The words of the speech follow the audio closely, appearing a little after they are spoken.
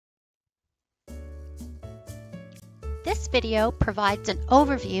This video provides an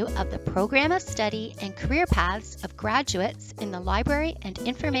overview of the program of study and career paths of graduates in the Library and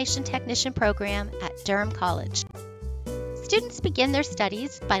Information Technician program at Durham College. Students begin their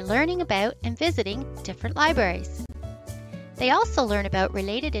studies by learning about and visiting different libraries. They also learn about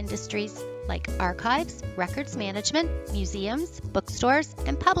related industries like archives, records management, museums, bookstores,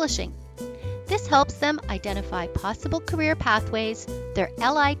 and publishing. This helps them identify possible career pathways their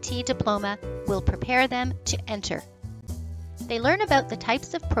LIT diploma will prepare them to enter. They learn about the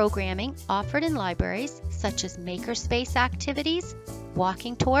types of programming offered in libraries, such as makerspace activities,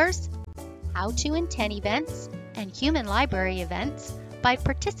 walking tours, how to and 10 events, and human library events by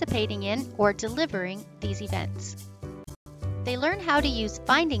participating in or delivering these events. They learn how to use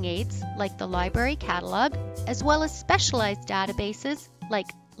finding aids like the library catalog, as well as specialized databases like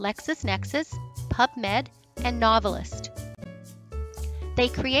LexisNexis, PubMed, and Novelist. They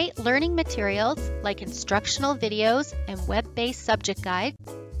create learning materials like instructional videos and web-based subject guides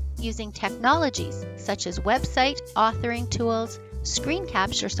using technologies such as website authoring tools, screen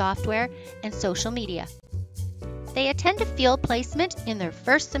capture software, and social media. They attend a field placement in their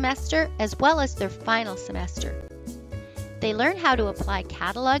first semester as well as their final semester. They learn how to apply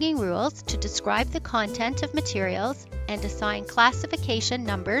cataloging rules to describe the content of materials and assign classification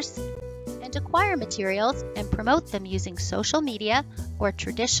numbers, and acquire materials and promote them using social media or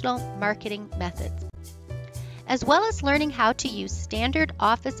traditional marketing methods. As well as learning how to use standard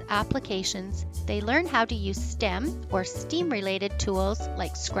office applications, they learn how to use STEM or STEAM-related tools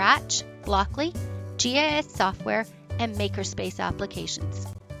like Scratch, Blockly, GIS software, and makerspace applications.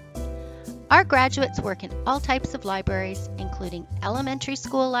 Our graduates work in all types of libraries, including elementary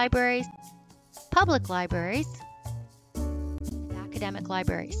school libraries, public libraries, and academic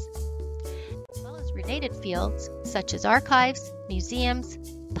libraries, as well as related fields such as archives, museums,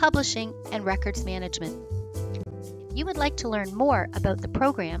 publishing, and records management. If you would like to learn more about the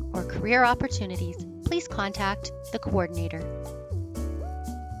program or career opportunities, please contact the coordinator.